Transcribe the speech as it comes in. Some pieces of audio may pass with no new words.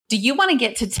Do you want to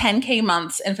get to 10K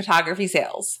months in photography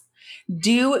sales?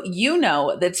 Do you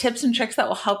know the tips and tricks that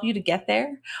will help you to get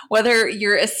there? Whether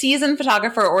you're a seasoned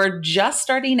photographer or just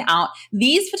starting out,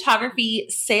 these photography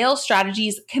sales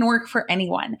strategies can work for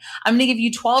anyone. I'm going to give you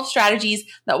 12 strategies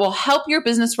that will help your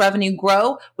business revenue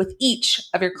grow with each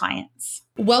of your clients.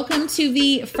 Welcome to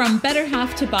the From Better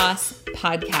Half to Boss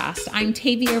podcast. I'm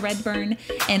Tavia Redburn,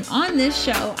 and on this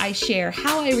show, I share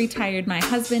how I retired my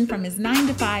husband from his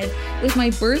 9-to-5 with my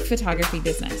birth photography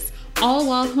business, all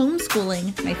while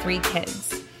homeschooling my 3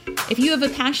 kids. If you have a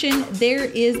passion, there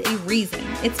is a reason.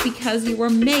 It's because you were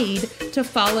made to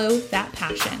follow that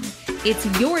passion. It's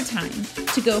your time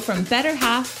to go from better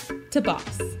half to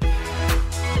boss.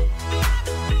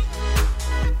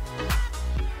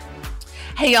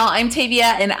 Hey y'all, I'm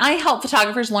Tavia, and I help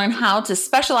photographers learn how to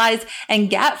specialize and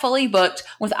get fully booked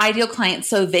with ideal clients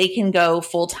so they can go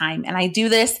full time. And I do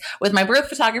this with my birth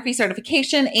photography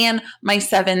certification and my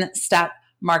 7-step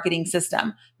marketing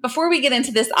system. Before we get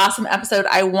into this awesome episode,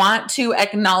 I want to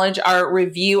acknowledge our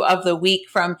review of the week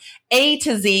from A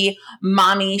to Z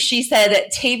Mommy. She said,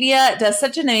 Tavia does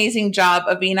such an amazing job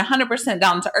of being 100%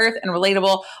 down to earth and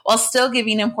relatable while still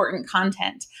giving important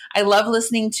content. I love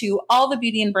listening to all the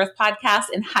beauty and birth podcasts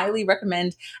and highly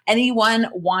recommend anyone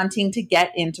wanting to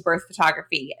get into birth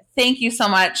photography. Thank you so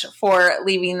much for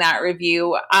leaving that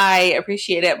review. I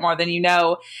appreciate it more than you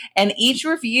know. And each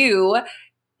review,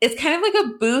 it's kind of like a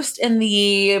boost in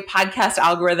the podcast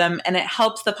algorithm, and it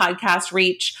helps the podcast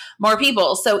reach more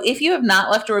people. So if you have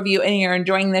not left a review and you're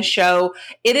enjoying this show,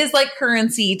 it is like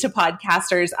currency to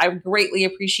podcasters. I greatly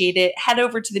appreciate it. Head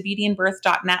over to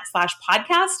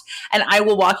thebeautyandbirth.net/podcast, and I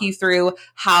will walk you through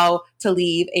how to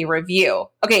leave a review.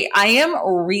 Okay, I am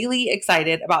really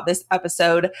excited about this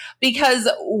episode because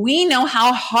we know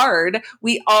how hard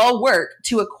we all work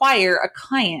to acquire a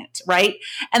client, right?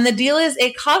 And the deal is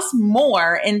it costs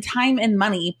more in time and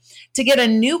money to get a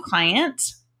new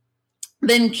client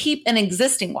than keep an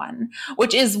existing one,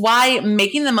 which is why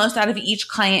making the most out of each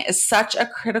client is such a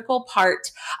critical part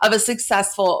of a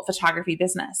successful photography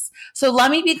business. So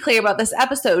let me be clear about this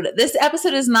episode. This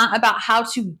episode is not about how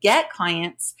to get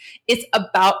clients. It's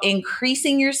about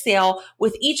increasing your sale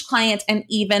with each client and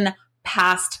even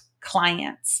past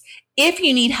clients. If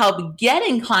you need help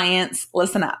getting clients,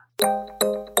 listen up.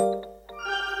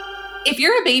 If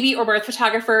you're a baby or birth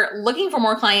photographer looking for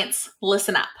more clients,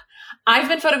 listen up. I've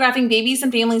been photographing babies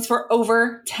and families for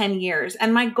over 10 years,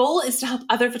 and my goal is to help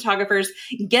other photographers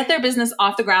get their business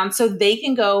off the ground so they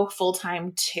can go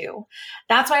full-time too.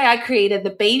 That's why I created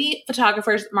the Baby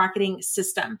Photographers Marketing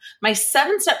System, my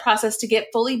 7-step process to get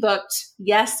fully booked,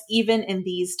 yes, even in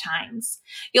these times.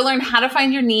 You'll learn how to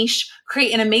find your niche,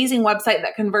 create an amazing website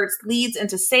that converts leads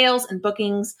into sales and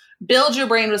bookings, build your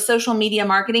brand with social media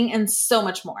marketing, and so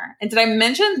much more. And did I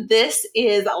mention this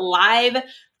is live,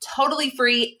 totally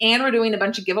free, and we're doing a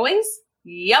bunch of giveaways?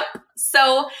 Yep.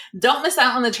 So don't miss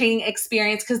out on the training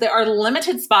experience because there are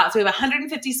limited spots. We have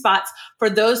 150 spots for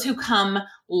those who come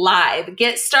live.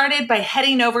 Get started by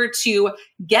heading over to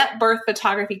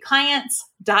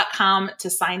getbirthphotographyclients.com to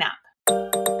sign up.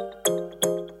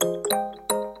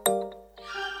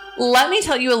 Let me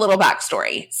tell you a little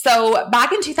backstory. So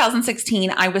back in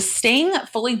 2016, I was staying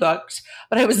fully booked,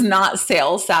 but I was not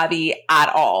sales savvy at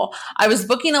all. I was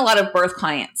booking a lot of birth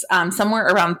clients, somewhere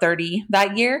around 30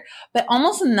 that year, but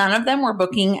almost none of them were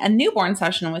booking a newborn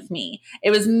session with me.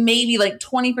 It was maybe like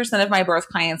 20% of my birth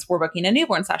clients were booking a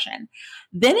newborn session.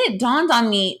 Then it dawned on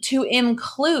me to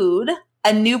include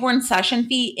a newborn session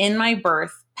fee in my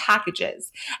birth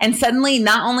packages. And suddenly,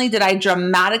 not only did I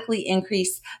dramatically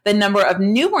increase the number of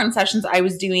newborn sessions I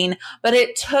was doing, but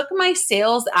it took my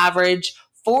sales average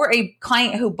for a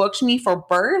client who booked me for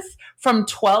birth from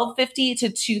 $1,250 to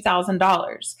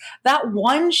 $2,000. That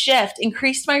one shift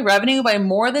increased my revenue by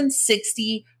more than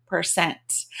 60%.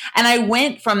 And I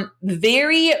went from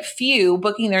very few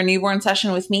booking their newborn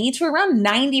session with me to around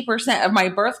 90% of my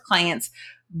birth clients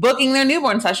booking their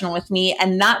newborn session with me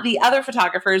and not the other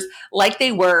photographers like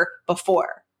they were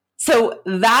before. So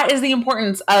that is the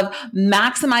importance of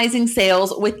maximizing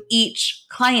sales with each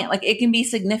client. Like, it can be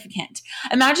significant.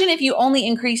 Imagine if you only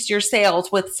increased your sales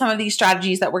with some of these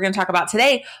strategies that we're going to talk about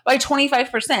today by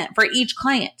 25% for each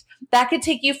client. That could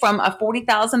take you from a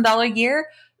 $40,000 year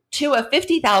to a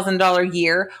 $50,000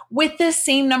 year with the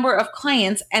same number of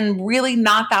clients and really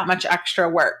not that much extra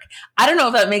work. I don't know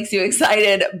if that makes you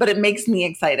excited, but it makes me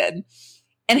excited.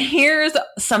 And here's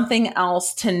something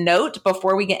else to note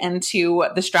before we get into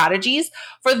the strategies.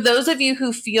 For those of you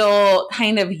who feel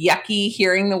kind of yucky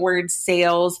hearing the word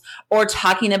sales or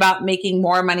talking about making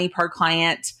more money per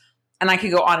client, and I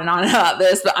could go on and on about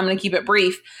this, but I'm going to keep it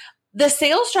brief. The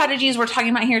sales strategies we're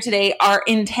talking about here today are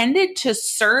intended to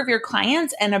serve your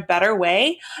clients in a better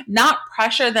way, not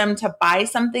pressure them to buy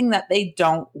something that they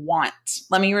don't want.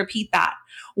 Let me repeat that.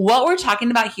 What we're talking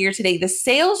about here today, the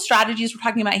sales strategies we're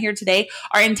talking about here today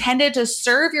are intended to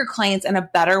serve your clients in a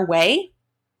better way,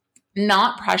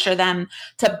 not pressure them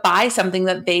to buy something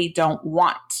that they don't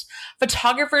want.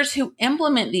 Photographers who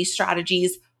implement these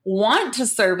strategies want to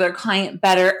serve their client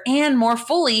better and more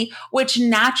fully, which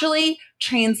naturally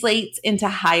translates into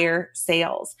higher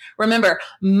sales. Remember,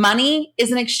 money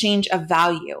is an exchange of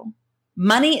value.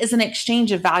 Money is an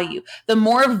exchange of value. The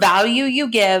more value you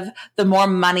give, the more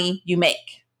money you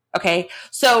make. Okay.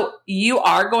 So you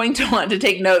are going to want to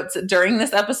take notes during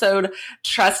this episode.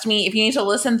 Trust me, if you need to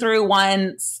listen through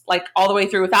once, like all the way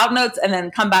through without notes and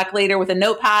then come back later with a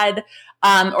notepad,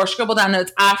 or scribble down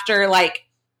notes after, like,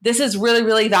 this is really,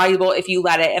 really valuable if you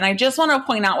let it. And I just want to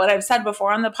point out what I've said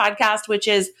before on the podcast, which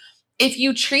is if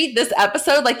you treat this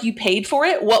episode like you paid for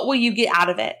it, what will you get out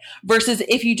of it? Versus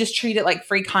if you just treat it like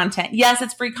free content. Yes,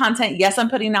 it's free content. Yes, I'm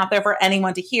putting it out there for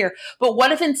anyone to hear. But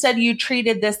what if instead you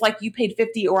treated this like you paid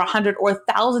 $50 or $100 or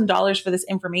 $1,000 for this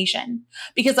information?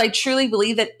 Because I truly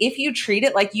believe that if you treat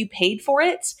it like you paid for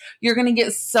it, you're going to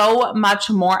get so much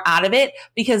more out of it,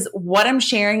 because what I'm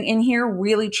sharing in here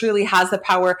really, truly has the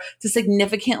power to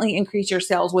significantly increase your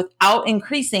sales without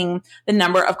increasing the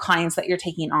number of clients that you're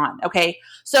taking on. Okay.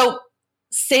 So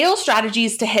sales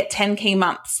strategies to hit 10K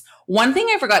months. One thing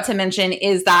I forgot to mention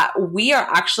is that we are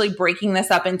actually breaking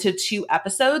this up into 2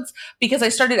 episodes, because I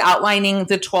started outlining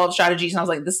the 12 strategies and I was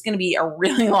like, this is going to be a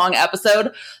really long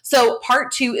episode. So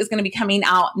part 2 is going to be coming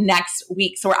out next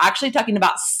week. So we're actually talking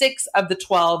about 6 of the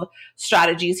 12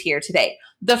 strategies here today.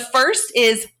 The first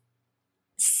is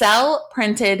sell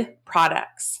printed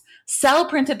products. Sell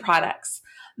printed products.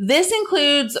 This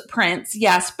includes prints,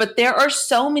 yes, but there are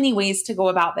so many ways to go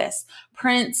about this.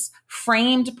 Prints,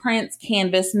 framed prints,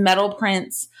 canvas, metal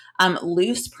prints,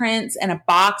 loose prints in a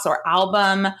box or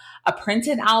album, a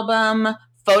printed album,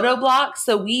 photo blocks.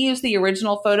 So we use the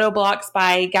original photo blocks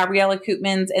by Gabriella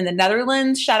Koopmans in the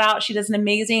Netherlands. Shout out. She does an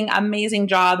amazing, amazing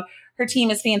job. Her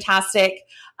team is fantastic.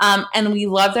 And we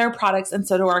love their products, and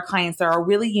so do our clients. They're a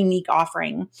really unique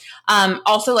offering.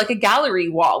 Also like a gallery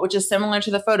wall, which is similar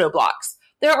to the photo blocks.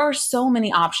 There are so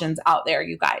many options out there,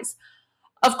 you guys.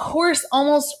 Of course,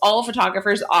 almost all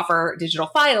photographers offer digital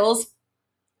files,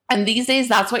 and these days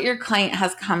that's what your client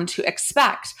has come to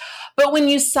expect. But when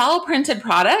you sell printed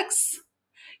products,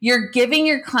 you're giving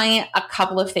your client a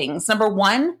couple of things. Number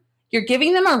one, you're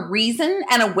giving them a reason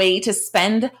and a way to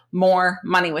spend more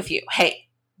money with you. Hey,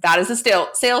 that is a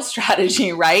sales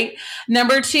strategy, right?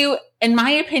 Number 2, in my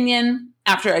opinion,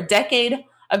 after a decade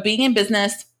of being in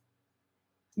business,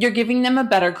 you're giving them a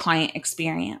better client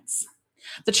experience.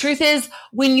 The truth is,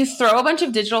 when you throw a bunch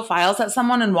of digital files at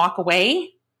someone and walk away,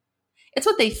 it's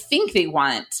what they think they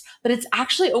want, but it's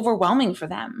actually overwhelming for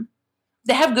them.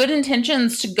 They have good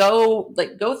intentions to go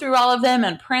through all of them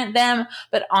and print them,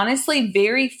 but honestly,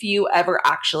 very few ever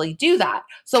actually do that.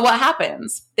 So what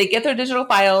happens? They get their digital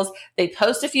files, they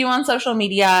post a few on social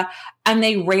media, and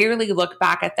they rarely look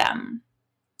back at them.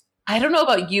 I don't know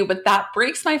about you, but that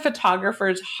breaks my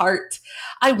photographer's heart.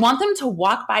 I want them to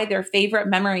walk by their favorite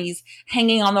memories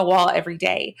hanging on the wall every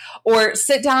day, or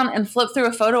sit down and flip through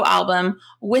a photo album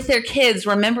with their kids,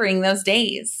 remembering those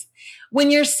days.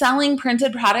 When you're selling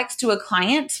printed products to a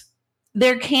client,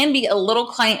 there can be a little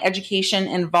client education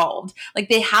involved. Like,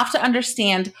 they have to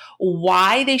understand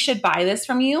why they should buy this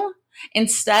from you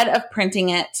instead of printing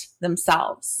it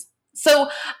themselves. So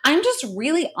I'm just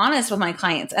really honest with my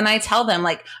clients, and I tell them,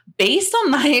 like, based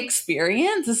on my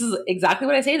experience, this is exactly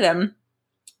what I say to them.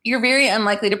 You're very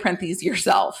unlikely to print these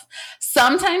yourself.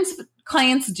 Sometimes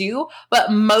clients do,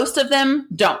 but most of them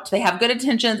don't. They have good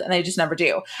intentions and they just never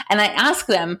do. And I ask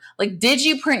them, like, did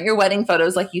you print your wedding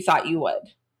photos like you thought you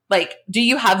would? Like, do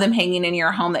you have them hanging in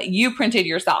your home that you printed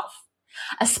yourself?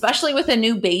 Especially with a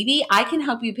new baby, I can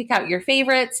help you pick out your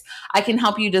favorites. I can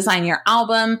help you design your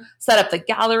album, set up the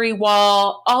gallery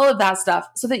wall, all of that stuff,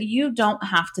 so that you don't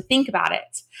have to think about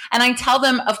it. And I tell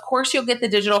them, of course, you'll get the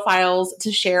digital files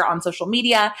to share on social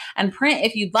media and print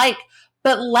if you'd like,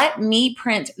 but let me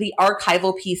print the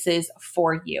archival pieces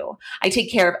for you. I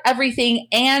take care of everything,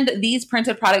 and these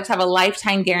printed products have a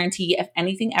lifetime guarantee if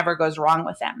anything ever goes wrong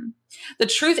with them. The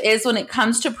truth is, when it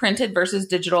comes to printed versus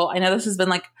digital, I know this has been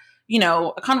like,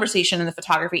 a conversation in the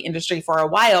photography industry for a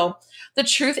while. The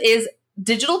truth is,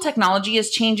 digital technology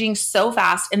is changing so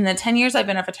fast. In the 10 years I've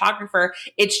been a photographer,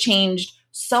 it's changed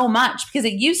so much, because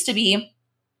it used to be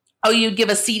Oh, you'd give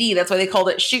a CD. That's why they called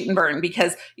it shoot and burn,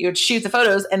 because you would shoot the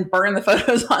photos and burn the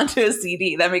photos onto a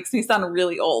CD. That makes me sound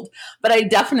really old, but I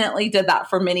definitely did that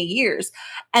for many years.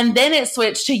 And then it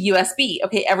switched to USB.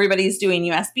 Okay, everybody's doing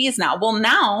USBs now. Well,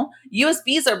 now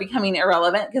USBs are becoming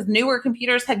irrelevant because newer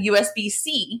computers have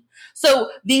USB-C. So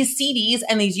these CDs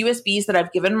and these USBs that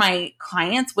I've given my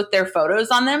clients with their photos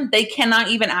on them, they cannot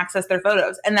even access their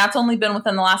photos. And that's only been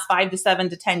within the last 5 to 7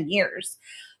 to 10 years.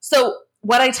 So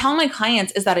what I tell my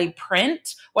clients is that a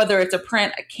print, whether it's a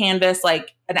print, a canvas,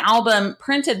 like an album,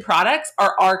 printed products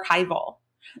are archival.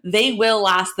 They will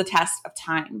last the test of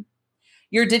time.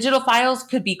 Your digital files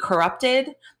could be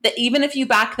corrupted, that even if you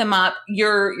back them up,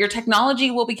 your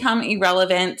technology will become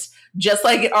irrelevant, just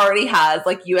like it already has.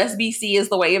 Like USB-C is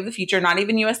the way of the future, not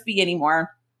even USB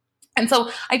anymore. And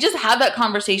so I just have that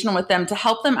conversation with them to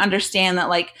help them understand that,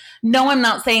 like, no, I'm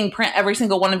not saying print every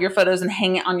single one of your photos and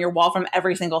hang it on your wall from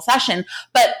every single session,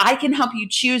 but I can help you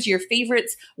choose your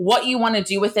favorites, what you want to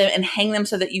do with them, and hang them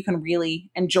so that you can really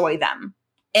enjoy them.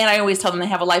 And I always tell them they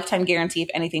have a lifetime guarantee if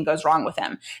anything goes wrong with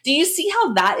them. Do you see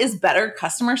how that is better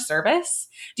customer service?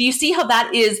 Do you see how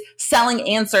that is selling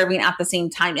and serving at the same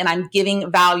time? And I'm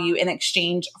giving value in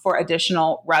exchange for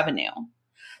additional revenue.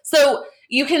 So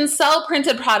you can sell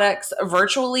printed products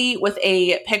virtually with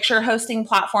a picture hosting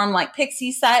platform like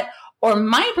Pixieset, or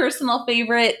my personal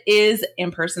favorite is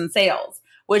in-person sales,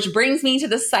 which brings me to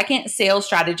the second sales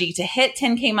strategy to hit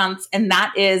 10K months, and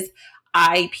that is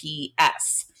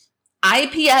IPS.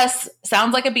 IPS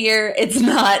sounds like a beer. It's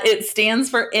not. It stands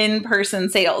for in-person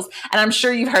sales, and I'm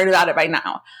sure you've heard about it by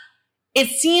now. It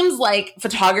seems like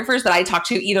photographers that I talk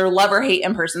to either love or hate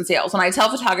in-person sales. When I tell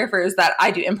photographers that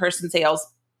I do in-person sales,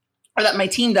 or that my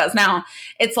team does now,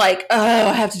 it's like, oh,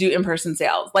 I have to do in-person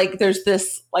sales. Like there's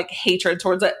this like hatred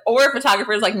towards it, or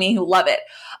photographers like me who love it.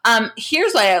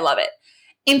 Here's why I love it.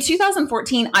 In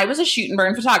 2014, I was a shoot and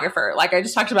burn photographer, like I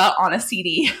just talked about, on a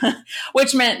CD,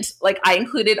 which meant like I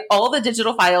included all the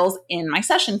digital files in my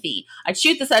session fee. I'd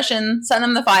shoot the session, send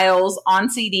them the files on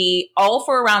CD, all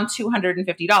for around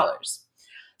 $250.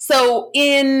 So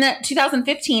in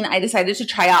 2015, I decided to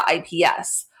try out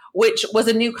IPS, which was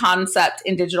a new concept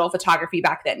in digital photography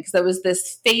back then. Because there was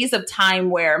this phase of time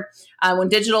where when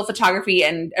digital photography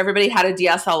and everybody had a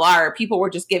DSLR, people were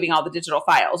just giving all the digital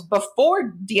files.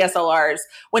 Before DSLRs,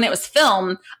 when it was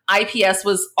film, IPS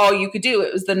was all you could do.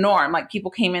 It was the norm. Like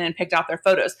people came in and picked out their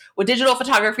photos. With digital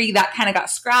photography, that kind of got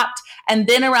scrapped. And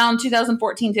then around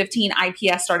 2014-15,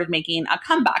 IPS started making a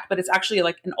comeback. But it's actually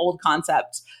like an old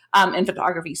concept in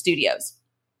photography studios.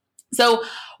 So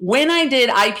when I did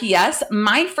IPS,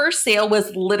 my first sale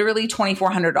was literally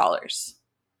 $2,400.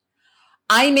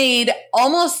 I made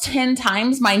almost 10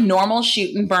 times my normal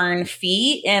shoot and burn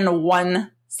fee in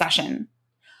one session.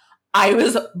 I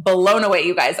was blown away,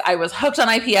 you guys. I was hooked on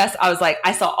IPS. I was like,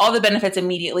 I saw all the benefits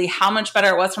immediately, how much better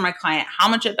it was for my client, how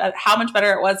much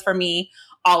better it was for me,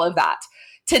 all of that.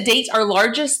 To date, our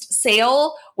largest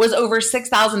sale was over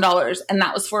 $6,000, and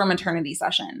that was for a maternity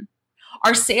session.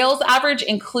 Our sales average,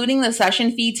 including the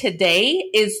session fee today,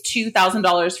 is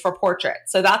 $2,000 for portrait.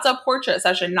 So that's a portrait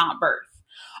session, not birth.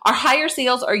 Our higher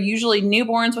sales are usually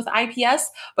newborns with IPS,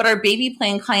 but our baby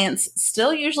plan clients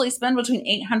still usually spend between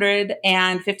 $800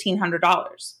 and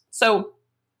 $1,500. So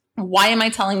why am I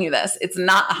telling you this? It's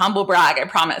not a humble brag, I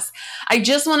promise. I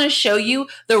just want to show you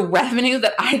the revenue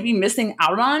that I'd be missing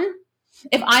out on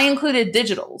if I included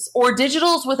digitals, or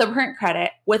digitals with a print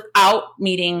credit without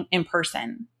meeting in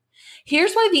person.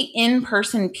 Here's why the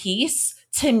in-person piece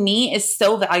to me is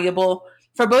so valuable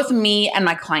for both me and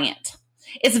my client.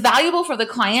 It's valuable for the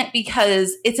client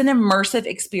because it's an immersive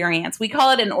experience. We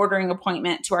call it an ordering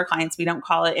appointment to our clients. We don't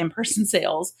call it in-person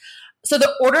sales. So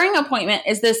the ordering appointment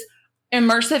is this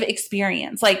immersive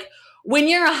experience. Like when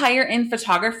you're a higher end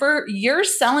photographer, you're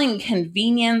selling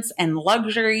convenience and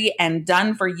luxury and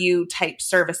done for you type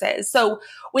services. So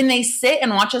when they sit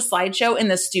and watch a slideshow in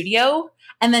the studio,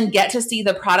 and then get to see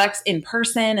the products in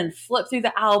person and flip through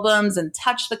the albums and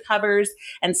touch the covers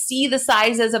and see the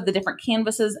sizes of the different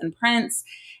canvases and prints,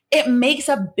 it makes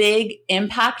a big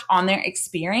impact on their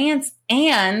experience,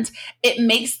 and it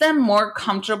makes them more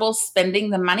comfortable spending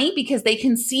the money because they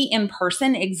can see in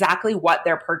person exactly what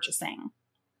they're purchasing.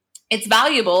 It's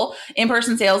valuable.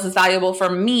 In-person sales is valuable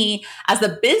for me as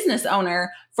the business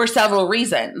owner for several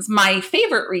reasons. My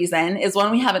favorite reason is one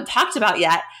we haven't talked about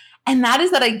yet, and that is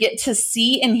that I get to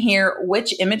see and hear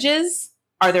which images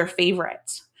are their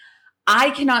favorite.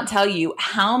 I cannot tell you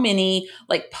how many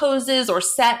like poses or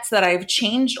sets that I've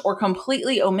changed or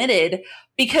completely omitted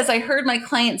because I heard my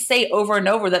clients say over and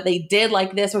over that they did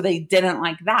like this or they didn't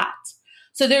like that.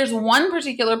 So there's one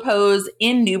particular pose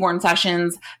in newborn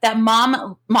sessions that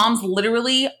moms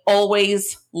literally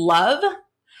always love,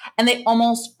 and they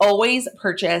almost always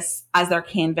purchase as their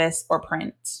canvas or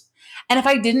print. And if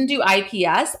I didn't do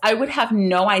IPS, I would have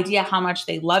no idea how much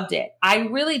they loved it. I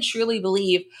really truly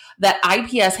believe that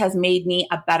IPS has made me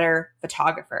a better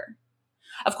photographer.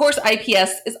 Of course,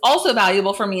 IPS is also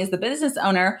valuable for me as the business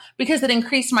owner because it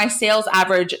increased my sales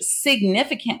average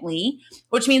significantly,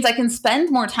 which means I can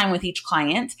spend more time with each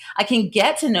client. I can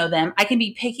get to know them. I can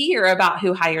be pickier about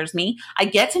who hires me. I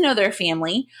get to know their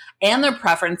family and their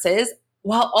preferences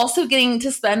while also getting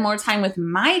to spend more time with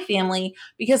my family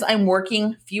because I'm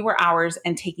working fewer hours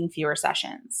and taking fewer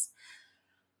sessions.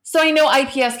 So I know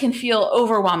IPS can feel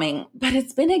overwhelming, but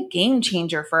it's been a game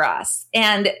changer for us.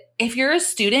 And if you're a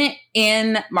student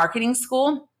in marketing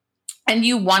school and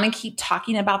you want to keep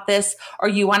talking about this, or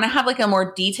you want to have like a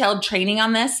more detailed training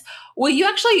on this, will you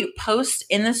actually post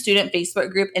in the student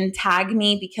Facebook group and tag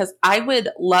me? Because I would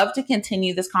love to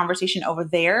continue this conversation over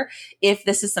there if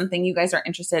this is something you guys are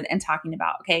interested in talking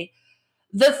about. Okay.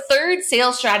 The third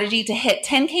sales strategy to hit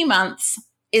 10K months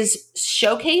is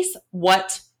showcase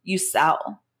what you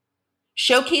sell.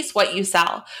 Showcase what you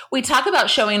sell. We talk about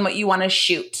showing what you want to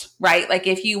shoot, right? Like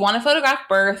if you want to photograph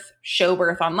birth, show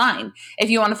birth online. If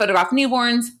you want to photograph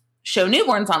newborns, show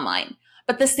newborns online.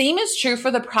 But the same is true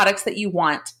for the products that you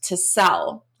want to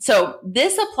sell. So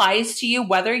this applies to you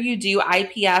whether you do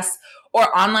IPS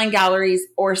or online galleries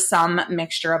or some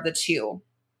mixture of the two.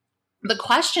 The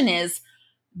question is,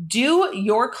 do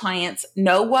your clients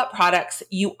know what products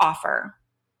you offer?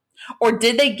 Or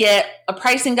did they get a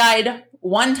pricing guide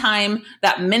one time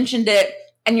that mentioned it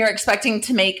and you're expecting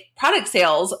to make product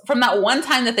sales from that one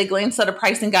time that they glanced at a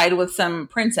pricing guide with some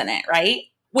prints in it, right?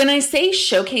 When I say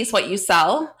showcase what you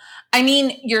sell, I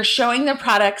mean you're showing the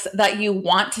products that you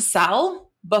want to sell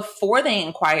before they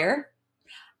inquire,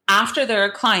 after they're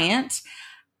a client,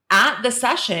 at the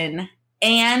session,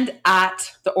 and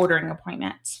at the ordering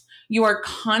appointment. You are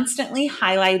constantly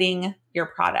highlighting your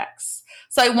products.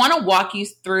 So I want to walk you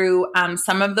through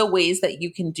some of the ways that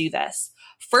you can do this.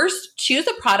 First, choose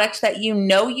a product that you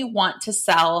know you want to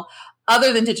sell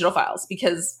other than digital files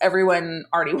because everyone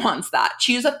already wants that.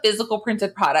 Choose a physical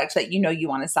printed product that you know you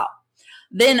want to sell.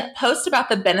 Then post about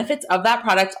the benefits of that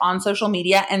product on social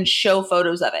media and show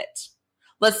photos of it.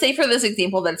 Let's say for this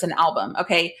example that it's an album,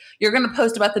 okay? You're going to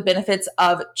post about the benefits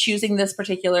of choosing this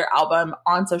particular album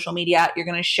on social media. You're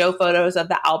going to show photos of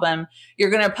the album. You're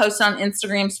going to post on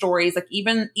Instagram stories, like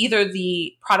even either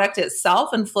the product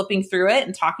itself and flipping through it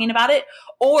and talking about it,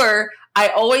 or I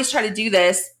always try to do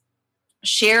this,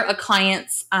 share a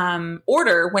client's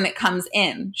order when it comes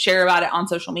in, share about it on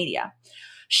social media.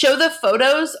 Show the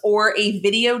photos or a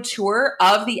video tour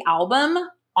of the album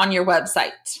on your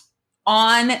website.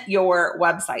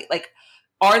 Like,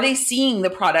 are they seeing the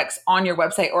products on your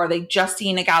website or are they just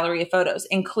seeing a gallery of photos?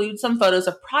 Include some photos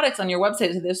of products on your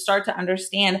website so they start to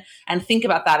understand and think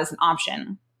about that as an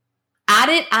option. Add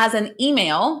it as an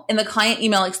email in the client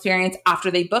email experience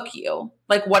after they book you.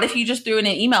 Like, what if you just threw in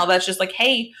an email that's just like,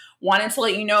 hey, wanted to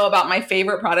let you know about my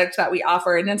favorite product that we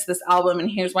offer, and it's this album,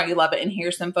 and here's why you love it, and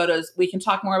here's some photos. We can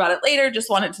talk more about it later. Just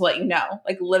wanted to let you know.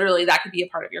 Like, literally, that could be a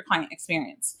part of your client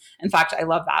experience. In fact, I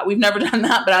love that. We've never done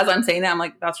that, but as I'm saying that, I'm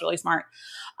like, that's really smart.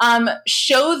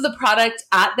 Show the product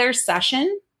at their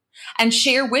session and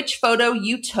share which photo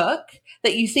you took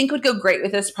that you think would go great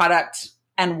with this product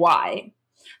and why.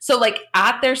 So like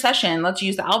at their session, let's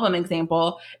use the album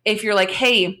example. If you're like,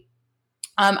 hey,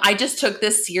 I just took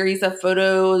this series of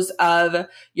photos of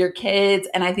your kids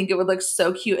and I think it would look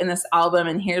so cute in this album,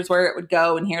 and here's where it would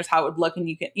go and here's how it would look. And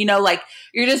you can, like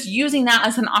you're just using that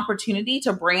as an opportunity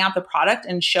to bring out the product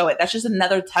and show it. That's just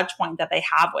another touch point that they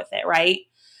have with it, right?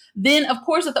 Then of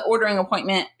course at the ordering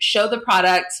appointment, show the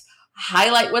product,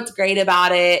 highlight what's great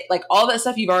about it, like all that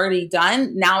stuff you've already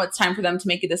done. Now it's time for them to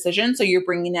make a decision. So you're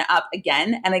bringing it up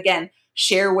again and again.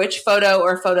 Share which photo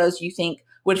or photos you think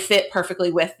would fit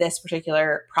perfectly with this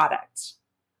particular product.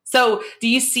 So do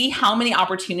you see how many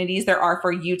opportunities there are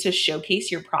for you to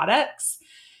showcase your products?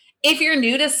 If you're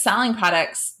new to selling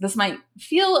products, this might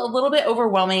feel a little bit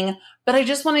overwhelming, but I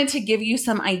just wanted to give you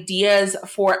some ideas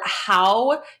for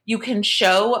how you can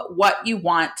show what you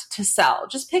want to sell.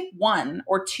 Just pick one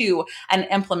or two and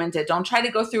implement it. Don't try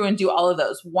to go through and do all of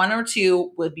those. One or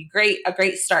two would be great, a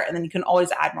great start, and then you can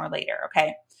always add more later,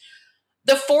 okay?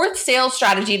 The fourth sales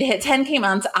strategy to hit 10K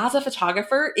months as a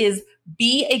photographer is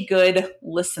be a good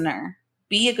listener.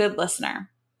 Be a good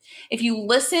listener. If you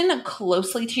listen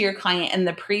closely to your client in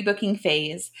the pre-booking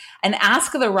phase and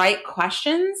ask the right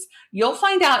questions, you'll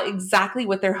find out exactly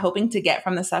what they're hoping to get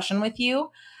from the session with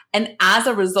you. And as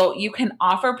a result, you can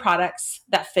offer products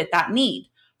that fit that need.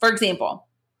 For example,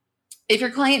 if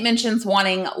your client mentions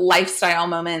wanting lifestyle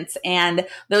moments and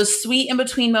those sweet in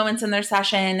between moments in their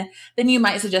session, then you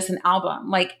might suggest an album.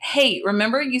 Like, hey,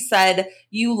 remember you said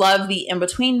you love the in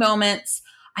between moments?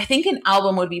 I think an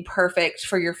album would be perfect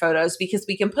for your photos because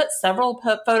we can put several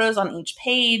photos on each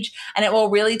page and it will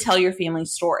really tell your family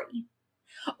story.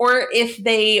 Or if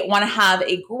they want to have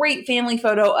a great family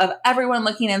photo of everyone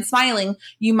looking and smiling,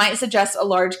 you might suggest a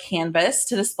large canvas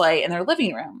to display in their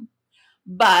living room.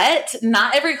 But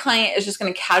not every client is just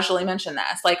going to casually mention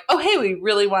this. Like, oh, hey, we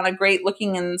really want a great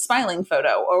looking and smiling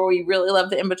photo, or we really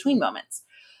love the in-between moments.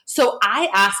 So I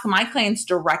ask my clients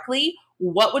directly,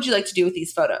 what would you like to do with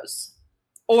these photos?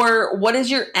 Or what is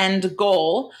your end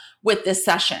goal with this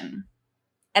session?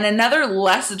 And another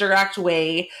less direct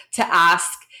way to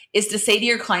ask is to say to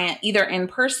your client, either in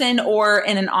person or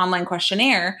in an online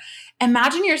questionnaire,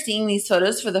 imagine you're seeing these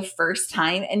photos for the first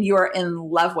time and you are in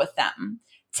love with them.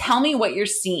 Tell me what you're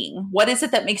seeing. What is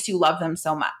it that makes you love them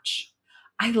so much?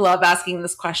 I love asking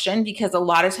this question because a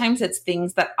lot of times it's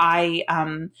things that I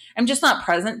am just not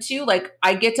present to. Like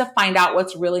I get to find out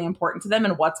what's really important to them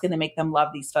and what's going to make them love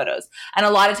these photos. And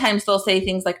a lot of times they'll say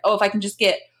things like, oh, if I can just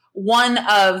get one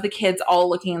of the kids all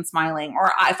looking and smiling,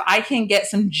 or if I can get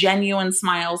some genuine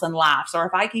smiles and laughs, or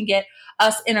if I can get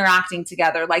us interacting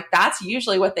together, like that's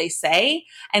usually what they say.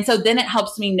 And so then it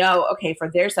helps me know, okay,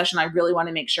 for their session, I really want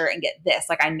to make sure and get this,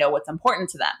 like I know what's important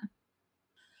to them.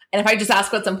 And if I just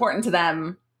ask what's important to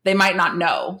them, they might not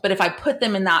know. But if I put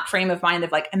them in that frame of mind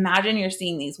of like, imagine you're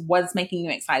seeing these, what's making you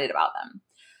excited about them?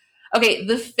 Okay,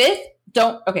 the fifth,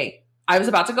 I was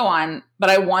about to go on, but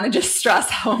I want to just stress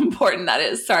how important that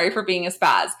is. Sorry for being a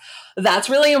spaz. That's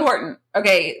really important.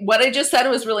 Okay, what I just said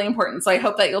was really important. So I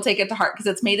hope that you'll take it to heart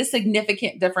because it's made a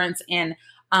significant difference in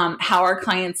how our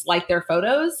clients like their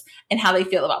photos and how they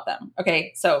feel about them.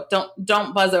 Okay, so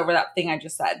don't buzz over that thing I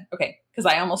just said. Okay, because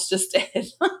I almost just did.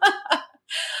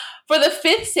 For the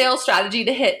fifth sales strategy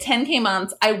to hit 10K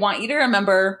months, I want you to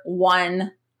remember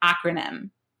one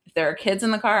acronym. If there are kids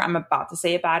in the car, I'm about to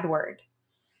say a bad word.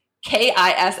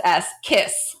 KISS,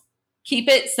 KISS. Keep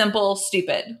it simple,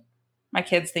 stupid. My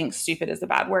kids think stupid is a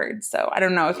bad word. So I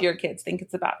don't know if your kids think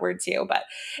it's a bad word too, but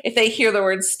if they hear the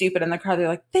word stupid in the car, they're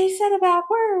like, they said a bad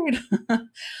word.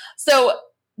 So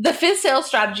the fifth sales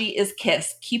strategy is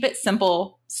KISS. Keep it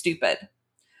simple, stupid.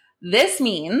 This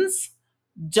means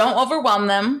don't overwhelm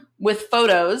them with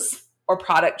photos or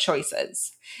product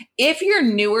choices. If you're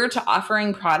newer to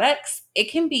offering products, it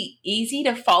can be easy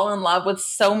to fall in love with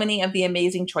so many of the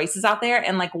amazing choices out there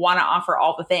and like want to offer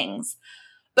all the things.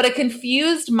 But a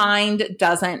confused mind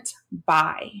doesn't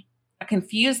buy. A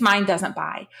confused mind doesn't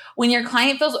buy. When your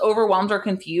client feels overwhelmed or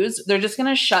confused, they're just going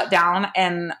to shut down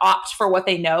and opt for what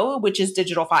they know, which is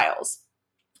digital files.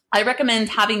 I recommend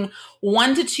having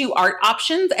 1 to 2 art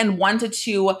options and 1 to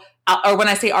 2, or when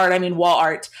I say art, I mean wall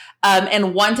art,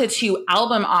 and 1 to 2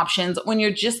 album options when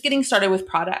you're just getting started with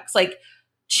products. Like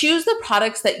choose the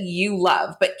products that you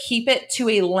love, but keep it to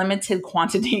a limited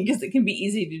quantity because it can be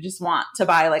easy to just want to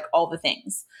buy like all the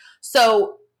things.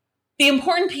 So the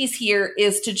important piece here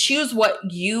is to choose what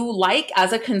you like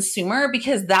as a consumer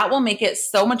because that will make it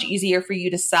so much easier for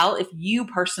you to sell if you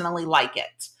personally like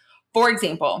it. For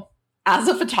example, as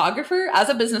a photographer, as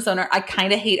a business owner, I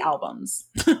kind of hate albums.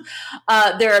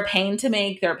 They're a pain to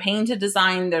make. They're a pain to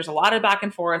design. There's a lot of back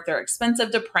and forth. They're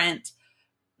expensive to print.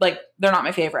 Like, they're not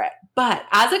my favorite. But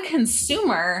as a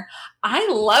consumer,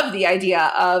 I love the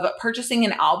idea of purchasing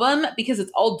an album because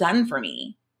it's all done for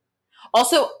me.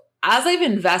 Also, as I've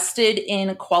invested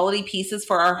in quality pieces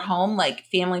for our home, like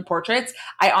family portraits,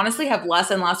 I honestly have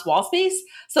less and less wall space.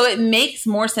 So it makes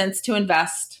more sense to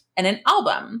invest in an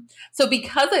album. So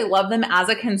because I love them as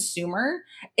a consumer,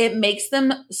 it makes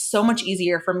them so much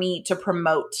easier for me to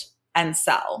promote and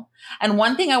sell. And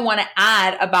one thing I want to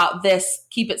add about this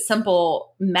keep it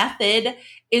simple method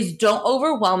is don't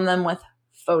overwhelm them with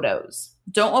photos.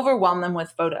 Don't overwhelm them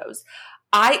with photos.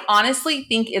 I honestly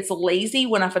think it's lazy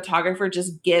when a photographer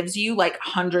just gives you like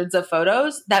hundreds of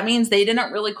photos. That means they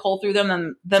didn't really cull through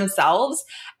them themselves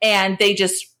and they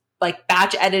just like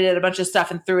batch edited a bunch of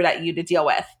stuff and threw it at you to deal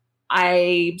with.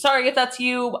 I'm sorry if that's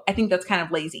you. I think that's kind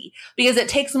of lazy because it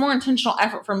takes more intentional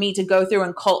effort for me to go through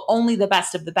and cull only the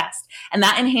best of the best. And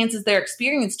that enhances their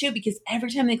experience too, because every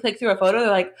time they click through a photo, they're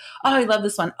like, oh, I love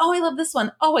this one. Oh, I love this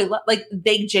one. Oh, I love, like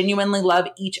they genuinely love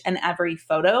each and every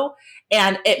photo.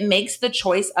 And it makes the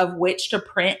choice of which to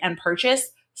print and purchase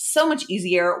so much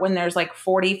easier when there's like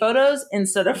 40 photos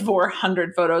instead of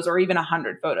 400 photos or even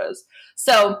 100 photos.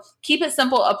 So keep it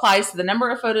simple applies to the number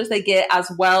of photos they get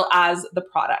as well as the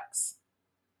products.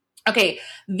 Okay,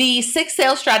 the 6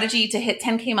 sales strategy to hit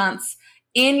 10K months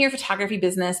in your photography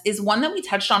business is one that we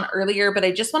touched on earlier, but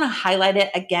I just want to highlight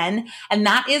it again. And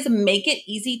that is make it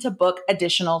easy to book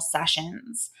additional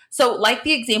sessions. So like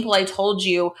the example I told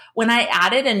you, when I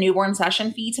added a newborn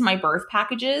session fee to my birth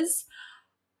packages,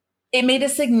 it made a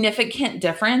significant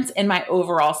difference in my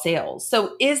overall sales.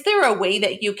 So is there a way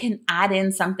that you can add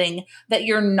in something that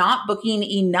you're not booking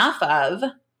enough of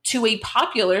to a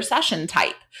popular session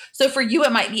type? So for you,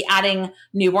 it might be adding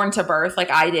newborn to birth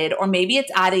like I did, or maybe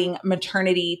it's adding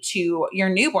maternity to your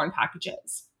newborn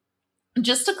packages.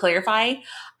 Just to clarify,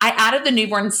 I added the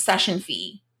newborn session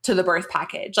fee to the birth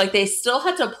package. Like they still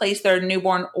had to place their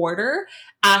newborn order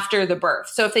after the birth.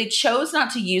 So if they chose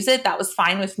not to use it, that was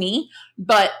fine with me,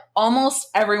 but almost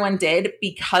everyone did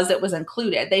because it was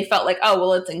included. They felt like, oh,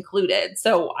 well, it's included,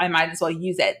 so I might as well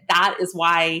use it. That is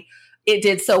why it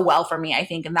did so well for me, I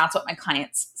think. And that's what my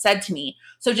clients said to me.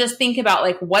 So just think about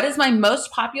like, what is my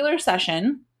most popular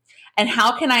session and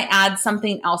how can I add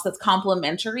something else that's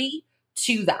complementary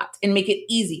to that and make it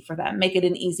easy for them, make it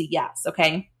an easy yes.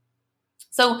 Okay.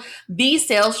 So these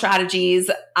sales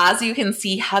strategies, as you can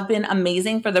see, have been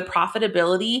amazing for the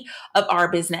profitability of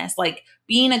our business. Like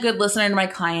being a good listener to my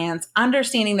clients,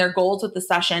 understanding their goals with the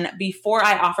session before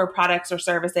I offer products or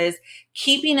services,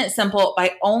 keeping it simple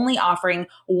by only offering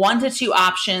 1 to 2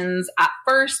 options at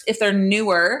first if they're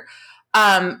newer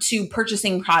to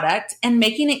purchasing product, and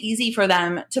making it easy for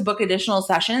them to book additional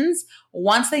sessions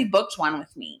once they booked one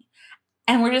with me.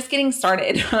 And we're just getting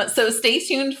started. So stay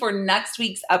tuned for next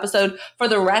week's episode for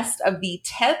the rest of the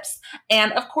tips.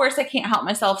 And of course, I can't help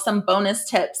myself, some bonus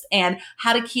tips and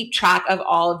how to keep track of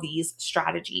all of these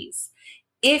strategies.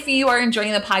 If you are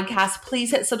enjoying the podcast,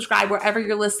 please hit subscribe wherever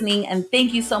you're listening. And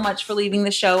thank you so much for leaving the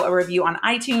show a review on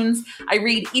iTunes. I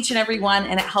read each and every one,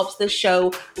 and it helps this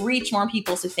show reach more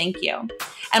people. So thank you.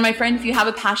 And my friend, if you have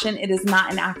a passion, it is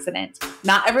not an accident.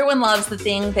 Not everyone loves the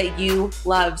thing that you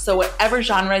love. So whatever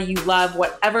genre you love,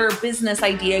 whatever business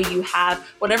idea you have,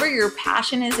 whatever your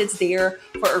passion is, it's there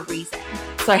for a reason.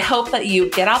 So I hope that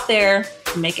you get out there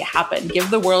and make it happen. Give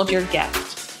the world your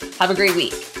gift. Have a great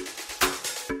week.